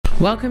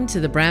Welcome to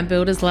the Brand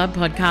Builders Lab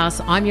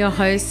podcast. I'm your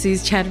host,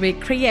 Suze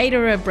Chadwick,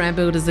 creator of Brand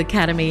Builders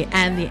Academy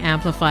and the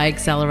Amplify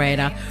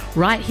Accelerator.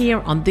 Right here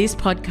on this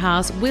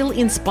podcast, we'll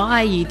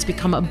inspire you to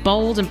become a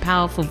bold and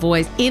powerful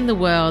voice in the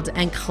world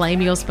and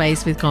claim your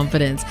space with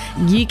confidence.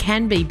 You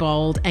can be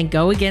bold and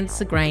go against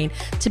the grain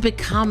to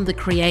become the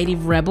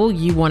creative rebel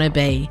you want to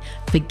be.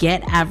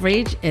 Forget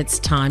average, it's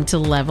time to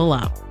level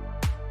up.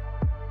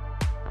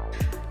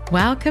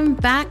 Welcome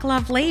back,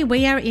 lovely.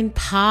 We are in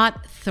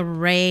part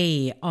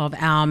 3 of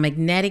our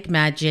magnetic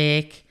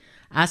magic,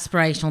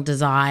 aspirational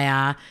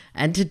desire,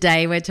 and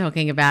today we're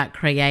talking about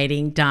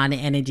creating done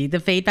energy.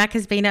 The feedback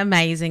has been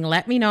amazing.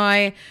 Let me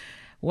know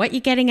what you're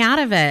getting out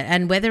of it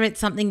and whether it's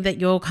something that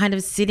you're kind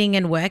of sitting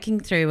and working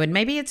through, and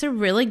maybe it's a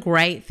really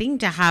great thing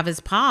to have as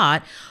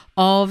part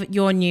of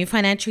your new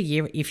financial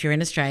year if you're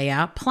in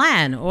Australia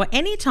plan, or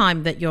any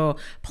time that you're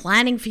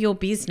planning for your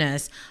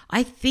business.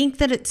 I think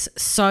that it's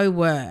so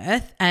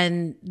worth,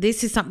 and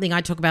this is something I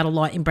talk about a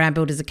lot in Brand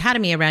Builders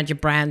Academy around your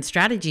brand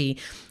strategy,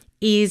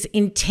 is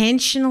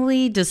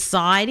intentionally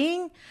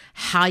deciding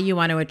how you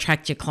want to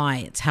attract your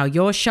clients, how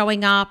you're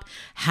showing up,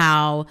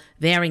 how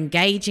they're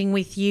engaging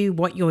with you,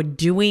 what you're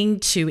doing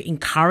to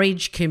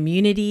encourage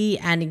community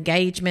and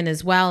engagement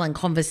as well, and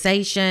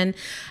conversation.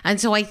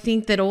 And so I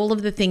think that all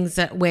of the things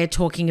that we're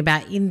talking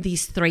about in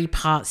this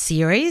 3-part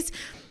series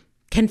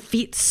can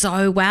fit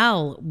so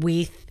well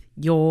with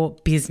your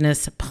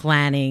business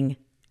planning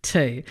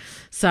too.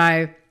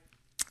 So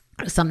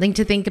something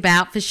to think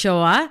about for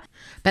sure.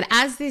 But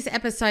as this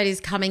episode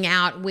is coming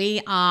out,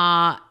 we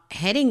are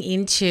heading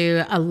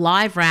into a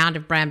live round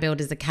of Brand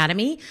Builders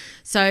Academy.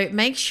 So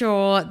make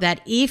sure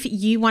that if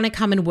you want to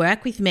come and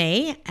work with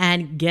me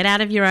and get out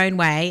of your own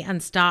way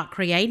and start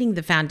creating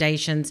the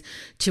foundations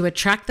to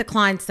attract the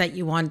clients that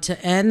you want, to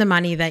earn the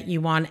money that you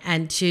want,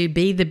 and to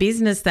be the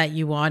business that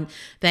you want,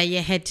 that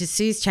you head to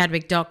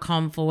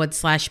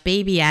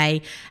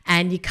suzechadwick.com/BBA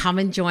and you come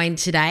and join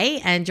today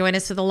and join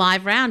us for the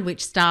live round,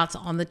 which starts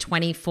on the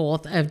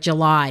 24th of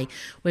July.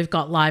 We've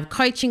got live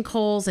coaching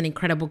calls, an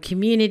incredible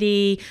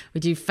community.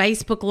 We do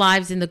Facebook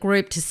Lives in the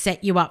group to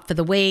set you up for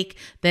the week.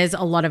 There's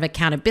a lot of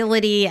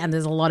accountability and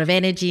there's a lot of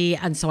energy.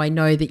 And so I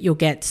know that you'll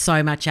get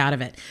so much out of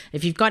it.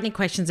 If you've got any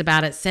questions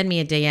about it, send me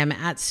a DM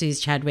at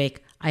Suze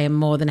Chadwick. I am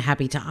more than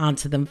happy to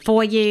answer them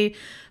for you.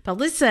 But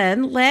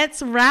listen,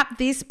 let's wrap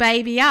this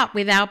baby up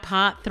with our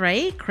part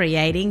 3,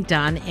 creating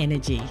done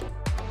energy.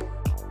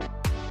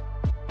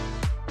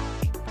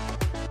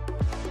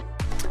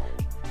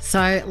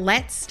 So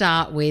let's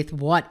start with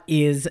what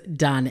is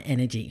done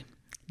energy.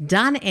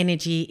 Done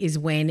energy is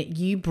when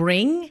you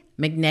bring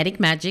magnetic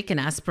magic and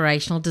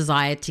aspirational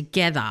desire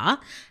together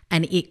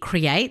and it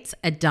creates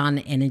a done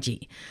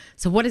energy.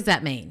 So what does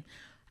that mean?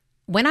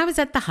 When I was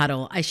at the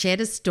huddle, I shared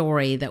a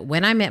story that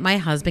when I met my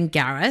husband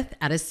Gareth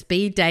at a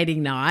speed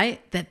dating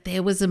night, that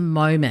there was a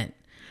moment.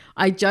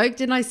 I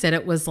joked and I said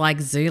it was like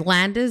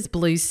Zoolander's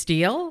Blue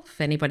Steel,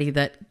 for anybody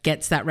that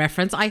gets that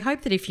reference. I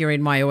hope that if you're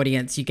in my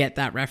audience, you get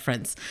that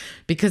reference,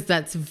 because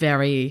that's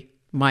very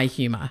my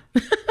humor.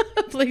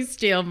 Blue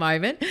Steel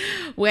moment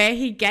where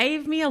he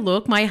gave me a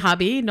look, my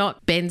hubby,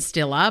 not Ben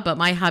Stiller, but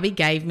my hubby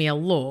gave me a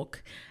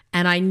look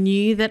and I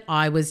knew that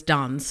I was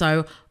done.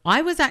 So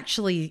I was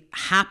actually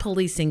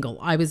happily single.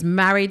 I was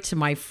married to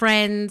my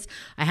friends.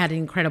 I had an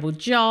incredible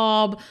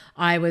job.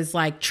 I was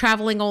like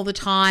traveling all the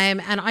time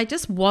and I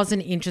just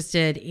wasn't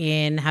interested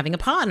in having a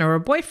partner or a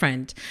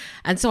boyfriend.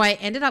 And so I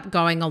ended up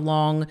going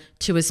along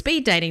to a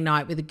speed dating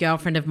night with a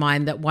girlfriend of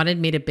mine that wanted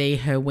me to be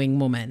her wing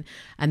woman.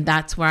 And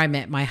that's where I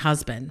met my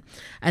husband.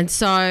 And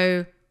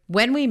so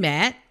when we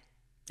met,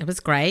 it was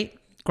great.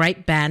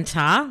 Great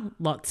banter,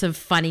 lots of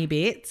funny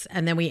bits.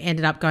 And then we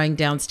ended up going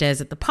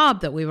downstairs at the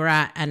pub that we were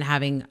at and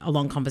having a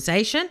long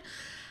conversation.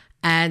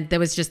 And there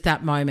was just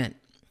that moment.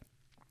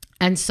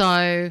 And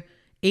so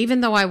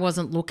even though I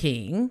wasn't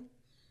looking,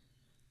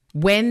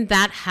 when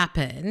that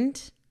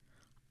happened,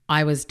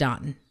 I was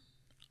done.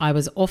 I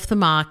was off the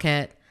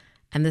market.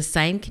 And the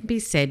same can be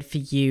said for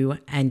you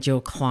and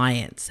your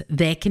clients.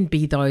 There can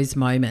be those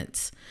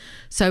moments.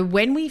 So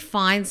when we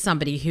find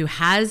somebody who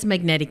has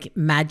magnetic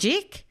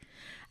magic,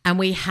 and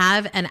we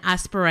have an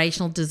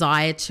aspirational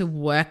desire to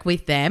work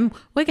with them,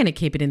 we're going to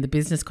keep it in the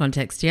business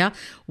context here,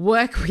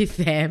 work with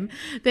them,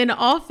 then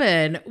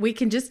often we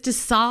can just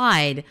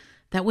decide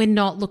that we're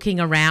not looking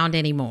around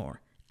anymore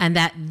and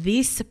that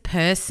this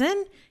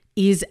person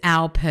is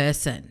our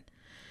person.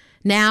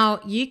 Now,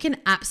 you can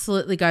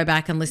absolutely go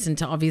back and listen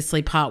to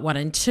obviously part 1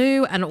 and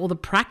 2 and all the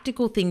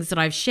practical things that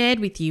I've shared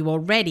with you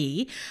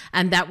already,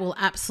 and that will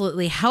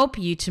absolutely help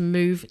you to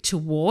move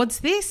towards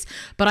this.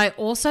 But I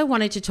also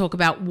wanted to talk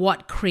about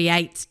what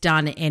creates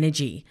done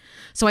energy.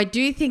 So I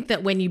do think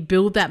that when you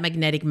build that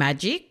magnetic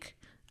magic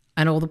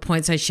and all the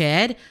points I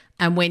shared,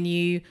 and when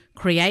you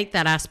create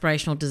that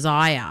aspirational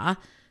desire,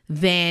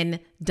 then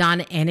done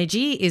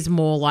energy is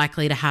more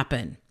likely to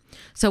happen.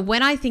 So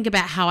when I think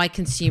about how I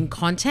consume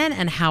content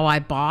and how I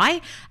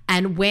buy,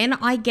 and when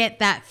I get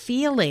that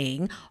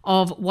feeling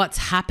of what's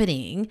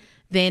happening,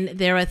 then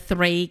there are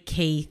 3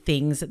 key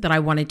things that I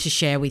wanted to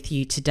share with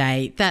you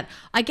today that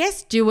I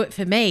guess do it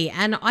for me.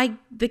 And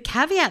the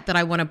caveat that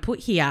I want to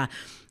put here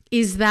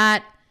is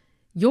that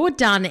your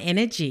done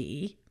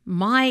energy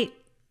might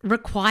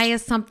require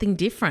something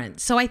different.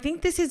 So I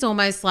think this is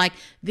almost like,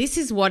 this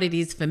is what it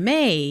is for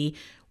me.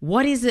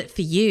 What is it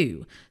for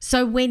you?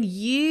 So when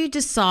you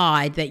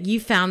decide that you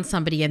found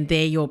somebody and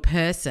they're your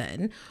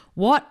person,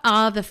 what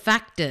are the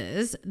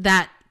factors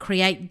that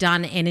create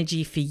done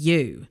energy for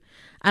you?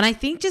 And I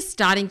think just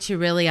starting to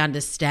really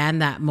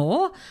understand that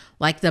more,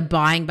 like the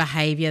buying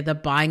behavior, the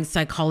buying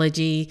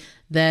psychology,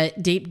 the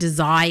deep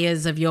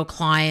desires of your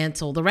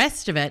clients, all the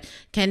rest of it,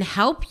 can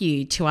help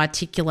you to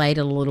articulate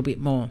it a little bit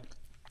more.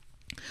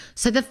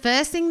 So the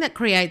first thing that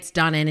creates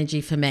done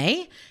energy for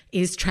me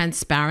is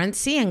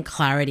transparency and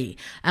clarity.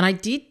 And I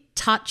did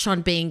touch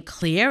on being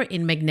clear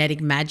in Magnetic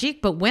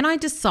Magic, but when I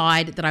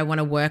decide that I want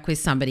to work with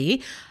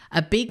somebody,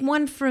 a big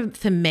one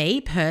for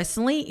me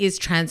personally is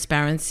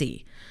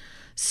transparency.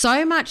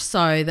 So much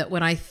so that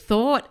when I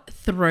thought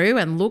through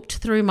and looked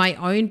through my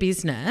own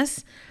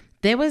business,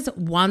 there was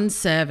one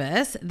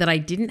service that I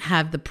didn't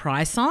have the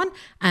price on,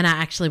 and I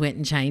actually went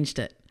and changed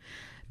it.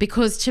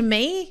 Because to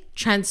me,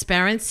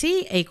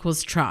 transparency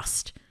equals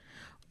trust.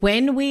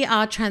 When we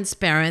are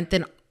transparent,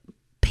 then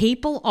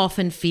people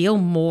often feel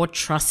more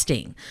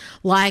trusting,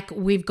 like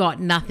we've got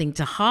nothing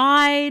to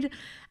hide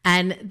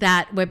and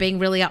that we're being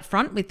really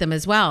upfront with them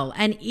as well.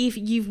 And if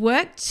you've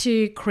worked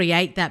to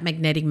create that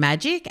magnetic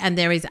magic and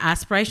there is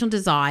aspirational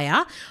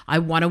desire, I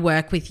want to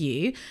work with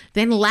you,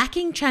 then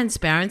lacking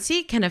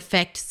transparency can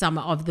affect some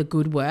of the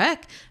good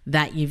work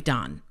that you've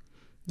done.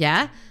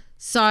 Yeah.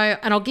 So,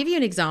 and I'll give you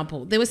an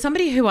example. There was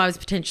somebody who I was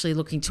potentially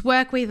looking to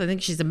work with. I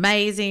think she's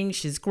amazing.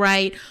 She's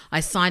great. I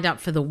signed up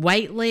for the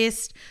wait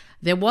list.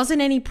 There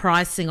wasn't any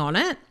pricing on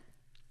it.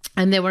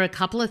 And there were a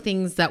couple of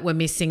things that were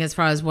missing as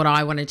far as what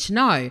I wanted to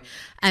know.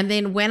 And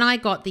then when I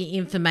got the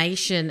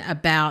information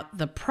about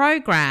the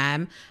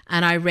program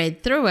and I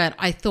read through it,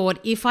 I thought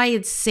if I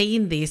had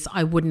seen this,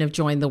 I wouldn't have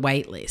joined the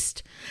wait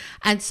list.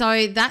 And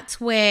so that's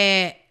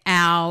where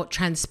our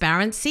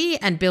transparency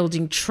and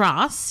building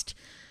trust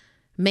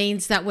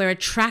means that we're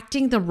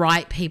attracting the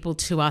right people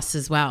to us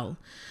as well.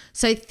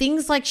 So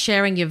things like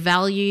sharing your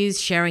values,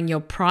 sharing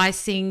your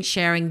pricing,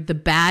 sharing the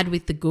bad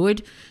with the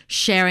good,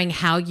 sharing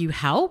how you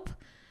help.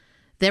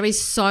 There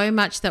is so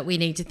much that we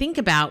need to think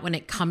about when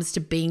it comes to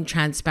being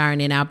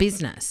transparent in our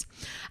business.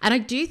 And I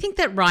do think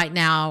that right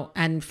now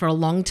and for a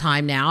long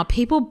time now,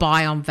 people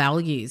buy on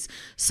values.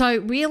 So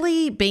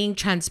really being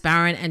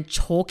transparent and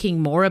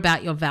talking more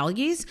about your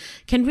values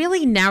can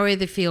really narrow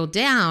the field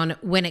down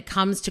when it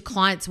comes to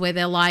clients where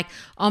they're like,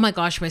 oh my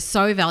gosh, we're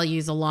so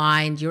values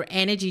aligned. Your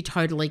energy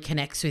totally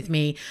connects with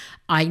me.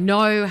 I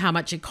know how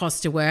much it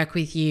costs to work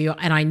with you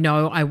and I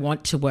know I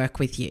want to work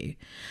with you.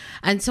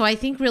 And so I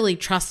think really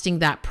trusting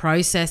that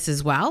process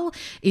as well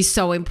is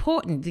so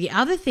important. The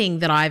other thing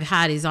that I've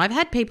had is I've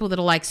had people that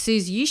are like,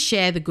 Suze, you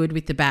share the good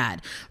with the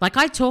bad. Like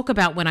I talk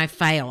about when I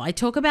fail. I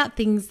talk about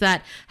things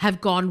that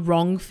have gone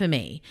wrong for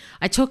me.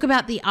 I talk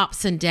about the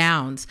ups and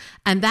downs,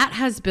 and that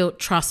has built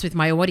trust with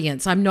my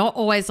audience. I'm not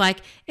always like,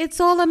 it's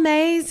all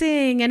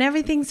amazing and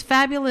everything's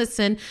fabulous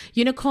and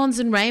unicorns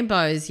and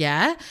rainbows,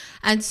 yeah?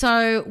 And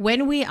so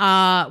when we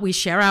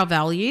share our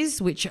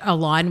values, which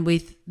align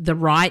with the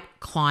right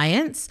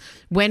clients,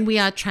 when we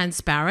are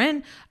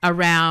transparent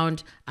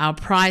around our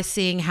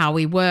pricing, how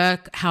we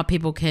work, how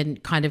people can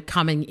kind of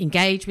come and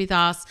engage with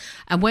us,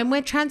 and when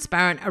we're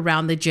transparent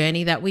around the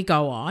journey that we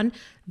go on,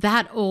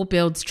 that all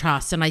builds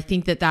trust. And I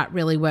think that that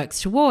really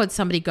works towards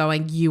somebody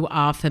going, you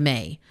are for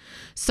me.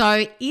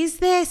 So is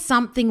there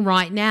something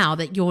right now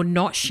that you're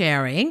not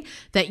sharing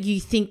that you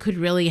think could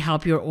really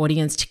help your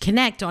audience to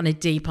connect on a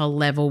deeper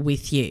level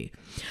with you?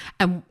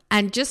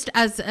 And just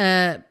as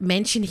a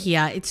mention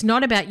here, it's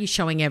not about you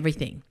showing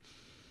everything.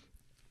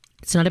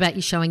 It's not about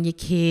you showing your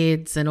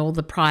kids and all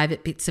the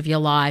private bits of your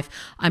life.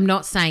 I'm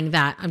not saying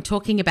that. I'm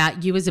talking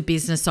about you as a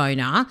business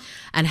owner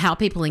and how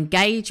people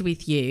engage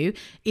with you.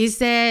 Is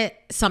there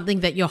something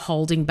that you're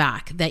holding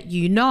back that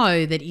you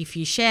know that if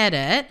you shared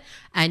it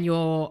and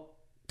you're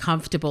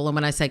comfortable, and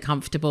when I say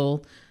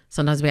comfortable,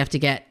 sometimes we have to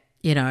get,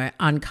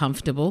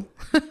 uncomfortable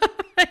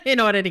in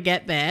order to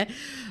get there,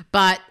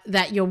 but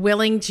that you're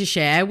willing to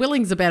share.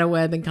 Willing's a better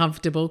word than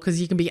comfortable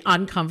because you can be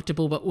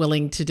uncomfortable but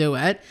willing to do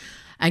it,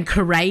 and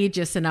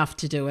courageous enough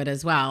to do it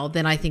as well,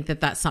 then I think that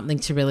that's something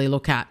to really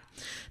look at.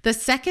 The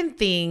second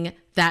thing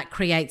that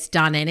creates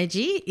done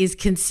energy is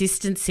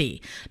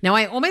consistency. Now,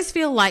 I almost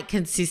feel like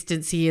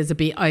consistency is a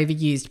bit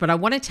overused, but I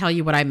want to tell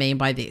you what I mean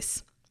by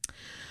this.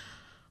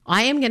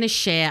 I am going to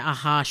share a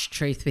harsh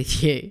truth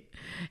with you.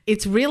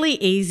 It's really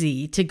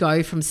easy to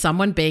go from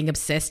someone being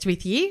obsessed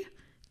with you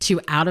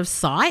to out of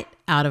sight,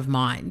 out of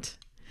mind.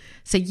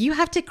 So you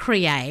have to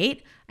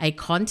create a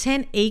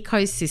content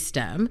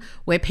ecosystem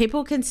where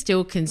people can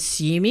still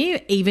consume you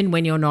even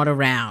when you're not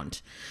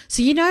around.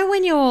 So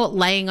when you're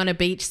laying on a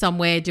beach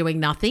somewhere doing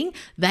nothing,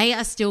 they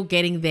are still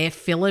getting their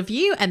fill of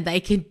you and they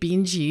can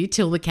binge you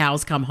till the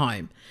cows come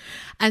home.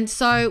 And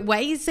so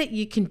ways that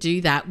you can do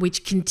that,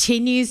 which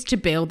continues to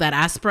build that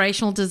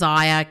aspirational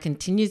desire,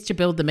 continues to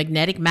build the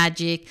magnetic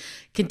magic,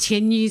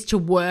 continues to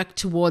work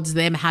towards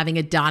them having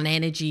a done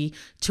energy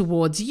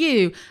towards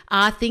you,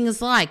 are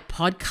things like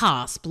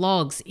podcasts,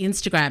 blogs,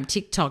 Instagram,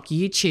 TikTok,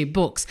 YouTube,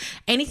 books,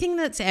 anything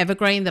that's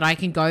evergreen that I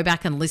can go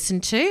back and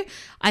listen to.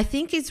 I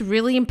think it's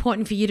really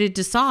important for you to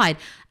decide,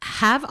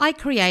 have I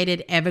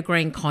created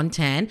evergreen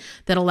content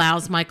that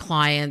allows my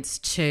clients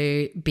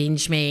to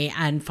binge me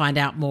and find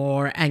out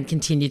more and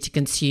continue to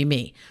consume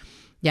me?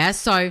 Yeah,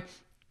 so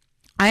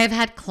I have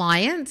had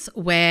clients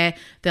where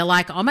they're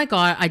like, oh my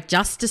God, I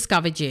just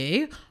discovered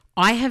you.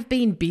 I have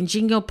been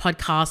binging your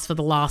podcast for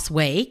the last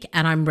week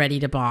and I'm ready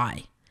to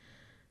buy.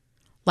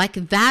 Like,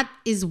 that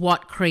is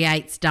what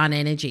creates done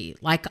energy.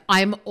 Like,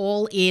 I'm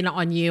all in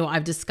on you.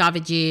 I've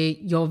discovered you.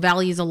 Your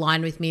values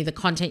align with me. The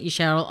content you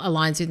share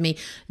aligns with me.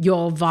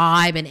 Your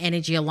vibe and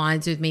energy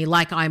aligns with me.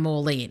 Like, I'm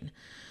all in.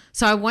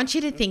 So I want you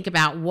to think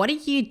about, what are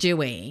you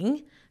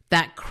doing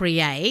that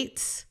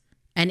creates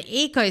an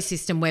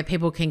ecosystem where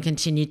people can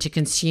continue to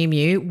consume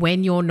you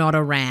when you're not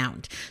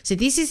around. So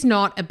this is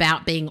not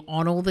about being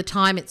on all the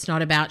time. It's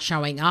not about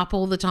showing up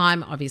all the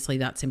time. Obviously,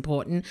 that's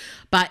important,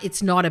 but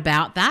it's not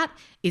about that.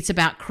 It's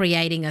about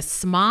creating a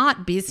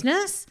smart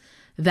business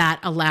that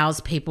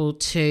allows people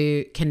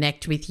to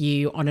connect with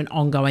you on an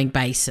ongoing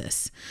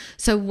basis.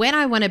 So when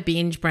I want to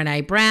binge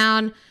Brené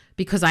Brown,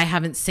 because I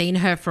haven't seen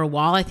her for a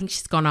while. I think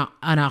she's gone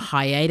on a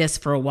hiatus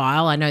for a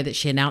while. I know that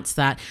she announced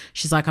that.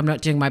 She's like, I'm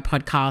not doing my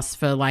podcast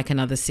for like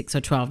another 6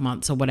 or 12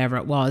 months or whatever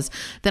it was.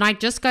 Then I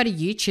just go to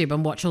YouTube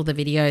and watch all the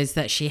videos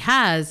that she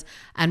has,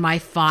 and my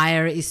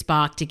fire is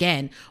sparked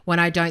again. When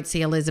I don't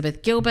see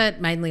Elizabeth Gilbert,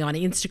 mainly on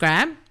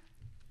Instagram,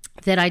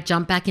 then I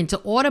jump back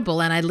into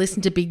Audible and I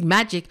listen to Big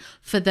Magic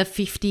for the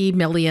 50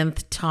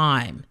 millionth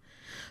time.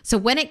 So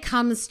when it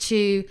comes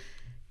to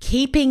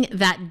keeping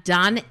that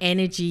done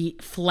energy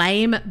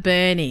flame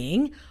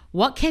burning,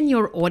 what can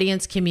your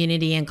audience,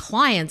 community, and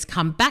clients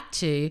come back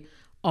to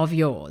of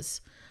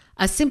yours?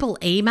 A simple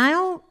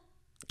email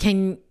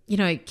can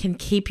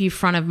keep you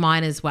front of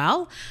mind as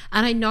well.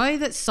 And I know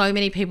that so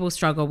many people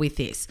struggle with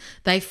this.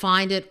 They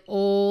find it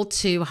all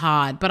too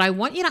hard. But I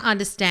want you to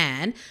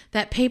understand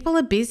that people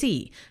are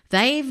busy.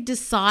 They've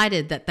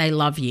decided that they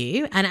love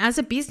you. And as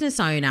a business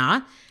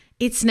owner,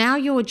 it's now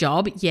your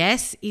job.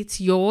 Yes,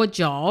 it's your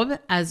job.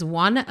 As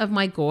one of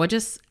my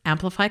gorgeous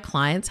Amplify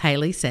clients,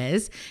 Haley,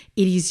 says,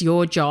 it is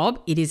your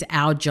job. It is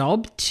our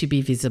job to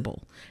be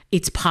visible.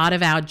 It's part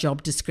of our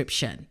job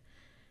description.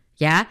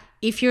 Yeah.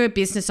 If you're a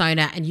business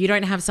owner and you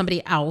don't have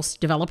somebody else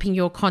developing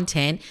your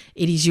content,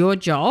 it is your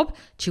job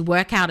to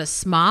work out a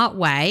smart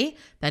way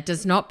that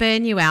does not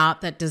burn you out,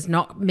 that does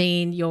not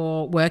mean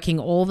you're working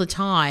all the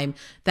time,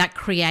 that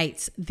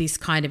creates this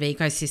kind of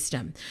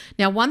ecosystem.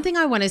 Now, one thing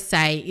I want to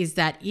say is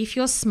that if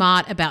you're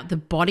smart about the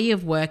body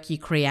of work you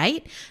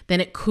create,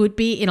 then it could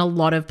be in a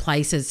lot of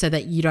places so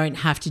that you don't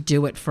have to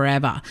do it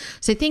forever.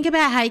 So think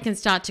about how you can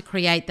start to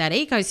create that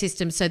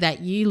ecosystem so that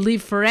you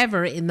live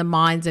forever in the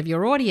minds of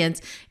your audience,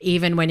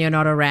 even when you're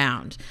not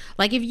around.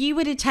 Like, if you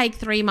were to take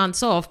 3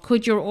 months off,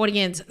 could your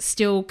audience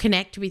still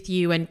connect with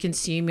you and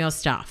consume your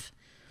stuff?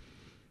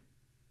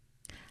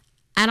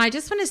 And I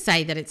just want to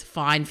say that it's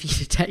fine for you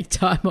to take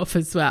time off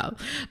as well.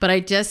 But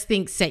I just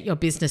think set your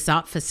business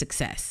up for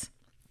success.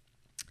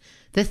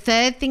 The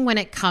third thing when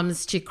it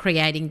comes to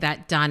creating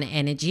that done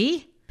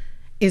energy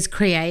is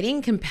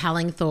creating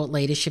compelling thought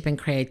leadership and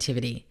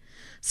creativity.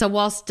 So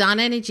whilst done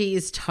energy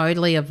is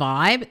totally a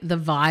vibe, the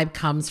vibe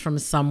comes from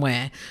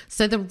somewhere.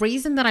 So the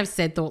reason that I've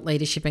said thought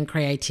leadership and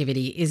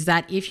creativity is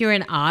that if you're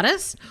an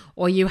artist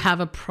or you have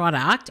a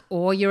product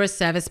or you're a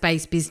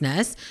service-based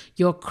business,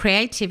 your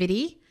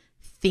creativity,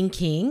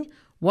 thinking,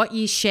 what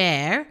you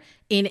share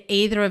in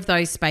either of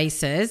those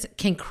spaces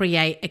can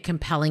create a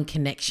compelling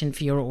connection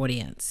for your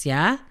audience,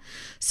 yeah?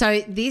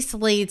 So this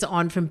leads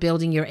on from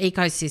building your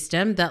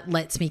ecosystem that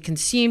lets me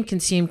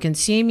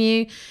consume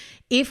you.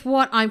 If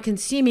what I'm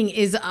consuming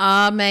is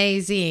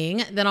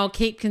amazing, then I'll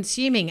keep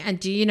consuming. And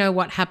do you know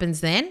what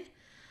happens then?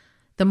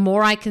 The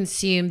more I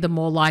consume, the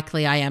more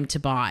likely I am to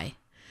buy.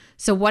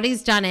 So what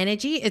is done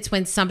energy? It's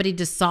when somebody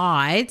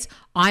decides,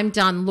 I'm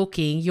done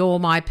looking, you're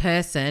my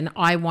person,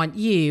 I want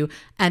you,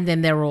 and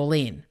then they're all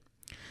in.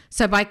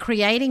 So by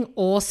creating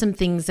awesome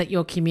things that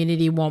your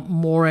community want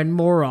more and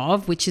more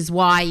of, which is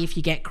why if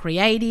you get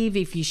creative,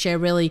 if you share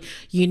really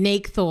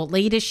unique thought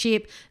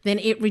leadership, then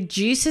it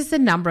reduces the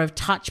number of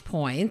touch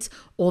points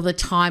or the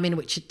time in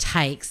which it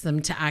takes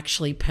them to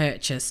actually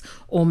purchase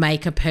or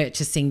make a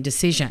purchasing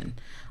decision.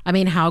 I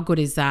mean, how good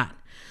is that?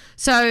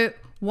 So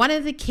one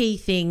of the key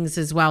things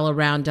as well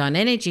around done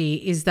energy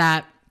is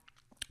that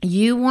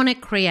you want to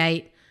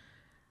create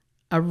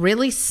a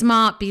really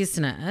smart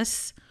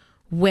business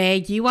where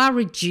you are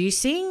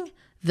reducing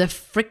the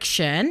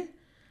friction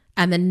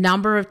and the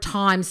number of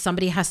times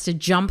somebody has to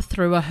jump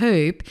through a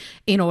hoop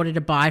in order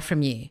to buy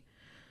from you.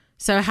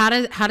 So how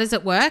does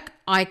it work?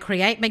 I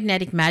create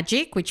magnetic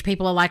magic, which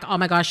people are like, oh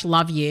my gosh,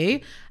 love you.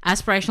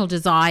 Aspirational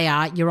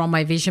desire, you're on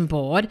my vision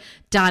board.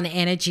 Done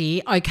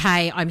energy,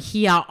 okay, I'm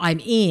here,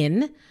 I'm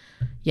in.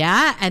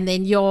 Yeah. And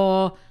then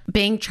you're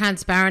being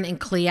transparent and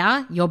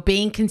clear. You're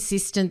being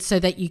consistent so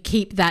that you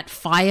keep that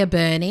fire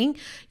burning.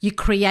 You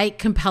create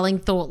compelling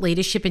thought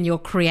leadership and you're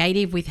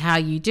creative with how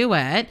you do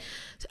it.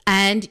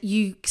 And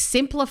you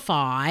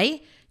simplify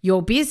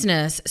your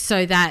business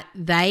so that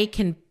they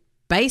can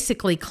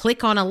basically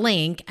click on a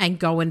link and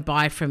go and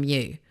buy from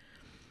you.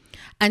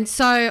 And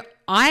so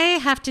I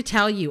have to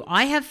tell you,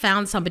 I have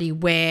found somebody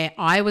where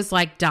I was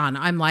like, done.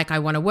 I'm like, I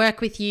want to work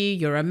with you.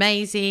 You're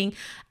amazing.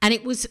 And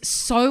it was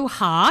so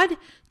hard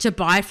to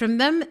buy from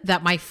them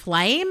that my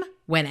flame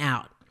went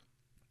out.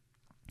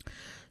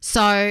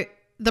 So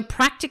the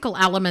practical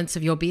elements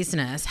of your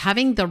business,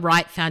 having the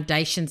right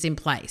foundations in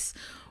place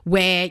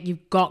where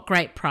you've got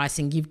great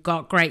pricing, you've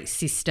got great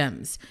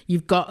systems,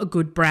 you've got a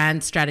good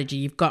brand strategy,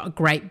 you've got a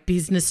great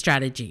business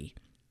strategy.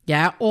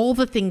 Yeah, all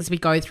the things we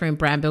go through in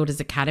Brand Builders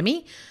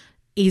Academy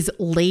is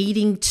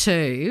leading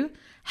to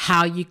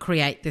how you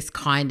create this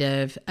kind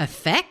of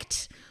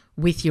effect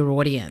with your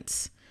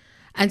audience.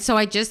 And so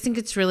I just think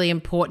it's really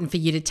important for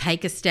you to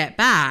take a step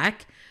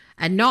back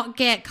and not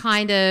get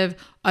kind of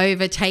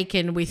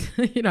overtaken with,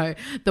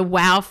 the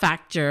wow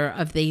factor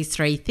of these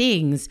three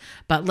things,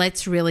 but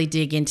let's really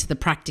dig into the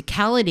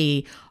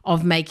practicality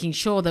of making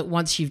sure that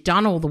once you've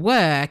done all the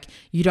work,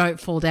 you don't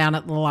fall down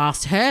at the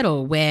last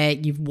hurdle where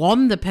you've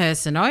won the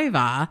person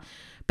over,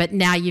 but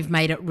now you've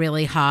made it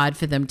really hard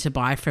for them to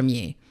buy from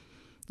you.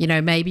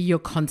 Maybe you're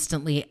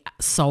constantly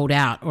sold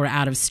out or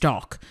out of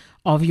stock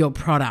of your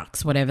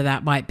products, whatever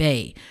that might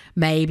be.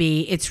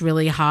 Maybe it's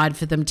really hard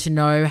for them to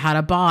know how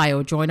to buy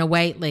or join a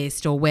wait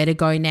list or where to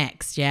go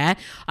next. Yeah.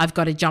 I've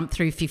got to jump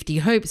through 50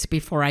 hoops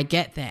before I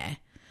get there.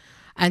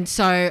 And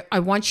so I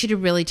want you to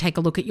really take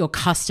a look at your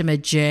customer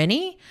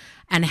journey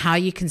and how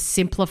you can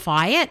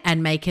simplify it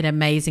and make it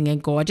amazing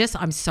and gorgeous.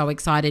 I'm so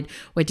excited.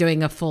 We're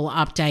doing a full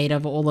update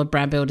of all of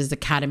Brand Builders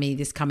Academy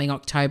this coming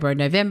October and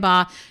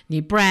November.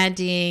 New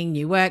branding,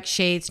 new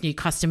worksheets, new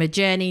customer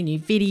journey, new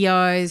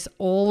videos,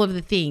 all of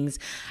the things.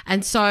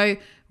 And so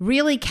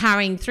really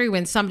carrying through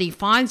when somebody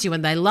finds you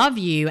and they love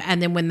you,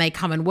 and then when they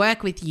come and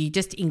work with you,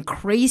 just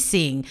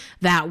increasing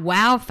that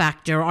wow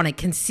factor on a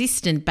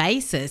consistent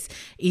basis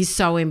is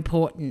so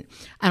important.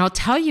 And I'll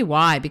tell you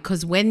why,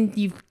 because when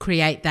you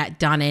create that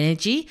done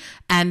energy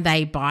and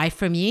they buy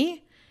from you,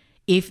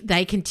 if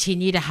they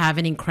continue to have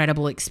an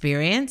incredible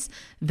experience,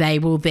 they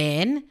will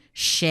then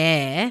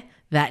share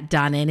that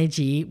done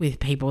energy with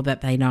people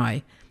that they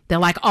know. They're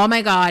like, oh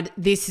my God,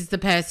 this is the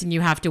person you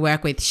have to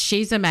work with.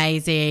 She's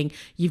amazing.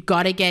 You've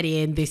got to get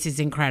in. This is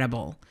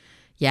incredible.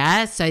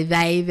 Yeah. So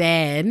they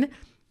then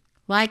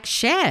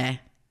share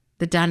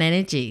the done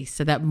energy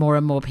so that more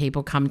and more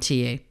people come to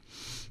you.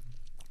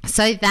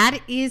 So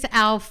that is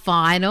our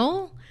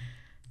final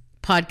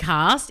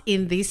podcast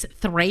in this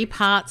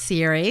 3-part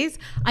series.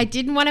 I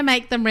didn't want to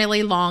make them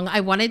really long. I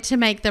wanted to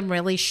make them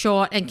really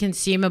short and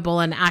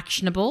consumable and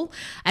actionable.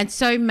 And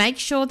so make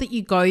sure that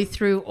you go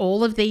through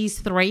all of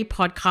these 3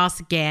 podcasts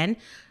again,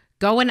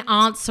 go and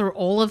answer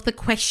all of the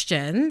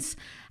questions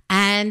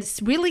and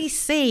really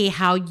see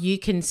how you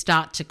can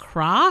start to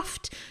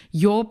craft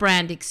your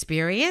brand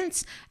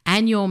experience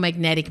and your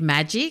magnetic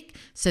magic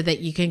so that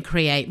you can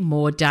create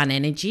more done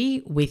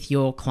energy with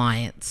your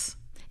clients.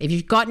 If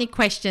you've got any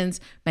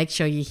questions, make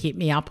sure you hit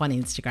me up on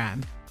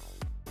Instagram.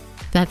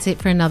 That's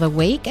it for another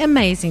week.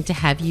 Amazing to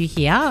have you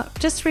here.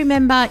 Just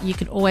remember, you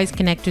can always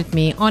connect with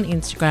me on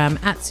Instagram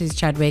at Suze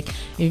Chadwick.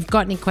 If you've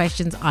got any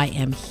questions, I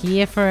am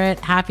here for it.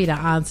 Happy to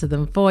answer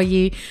them for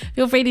you.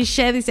 Feel free to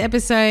share this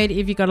episode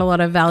if you got a lot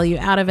of value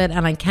out of it.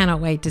 And I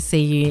cannot wait to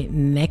see you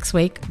next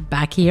week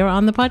back here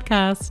on the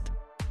podcast.